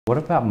What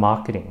about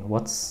marketing?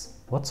 What's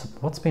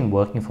been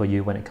working for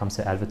you when it comes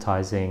to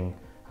advertising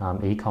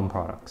e-com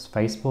products?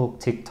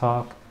 Facebook,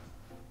 TikTok?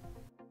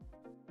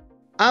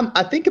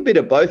 I think a bit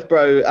of both,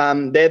 bro.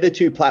 They're the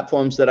two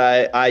platforms that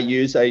I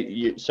use. So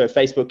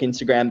Facebook,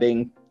 Instagram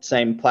being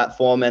same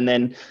platform, and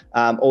then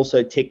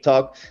also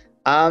TikTok.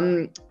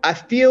 I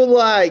feel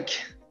like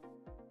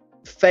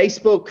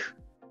Facebook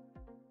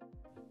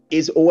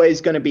is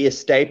always going to be a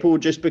staple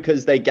just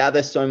because they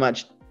gather so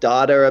much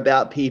data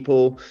about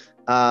people.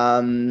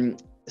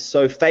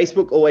 So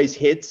Facebook always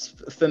hits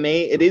for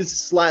me. It is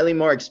slightly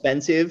more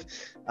expensive.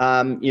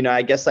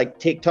 I guess like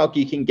TikTok,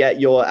 you can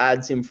get your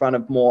ads in front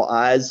of more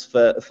eyes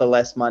for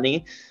less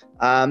money.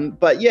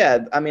 But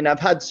yeah, I mean, I've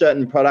had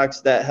certain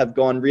products that have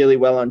gone really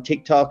well on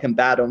TikTok and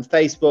bad on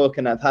Facebook,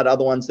 and I've had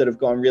other ones that have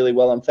gone really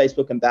well on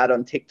Facebook and bad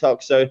on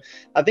TikTok. So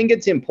I think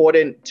it's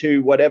important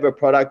to whatever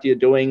product you're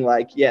doing,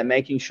 like, yeah,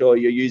 making sure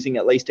you're using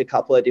at least a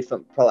couple of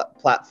different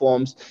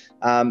platforms,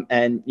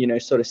 and,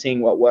 sort of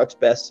seeing what works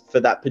best for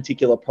that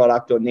particular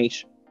product or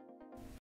niche.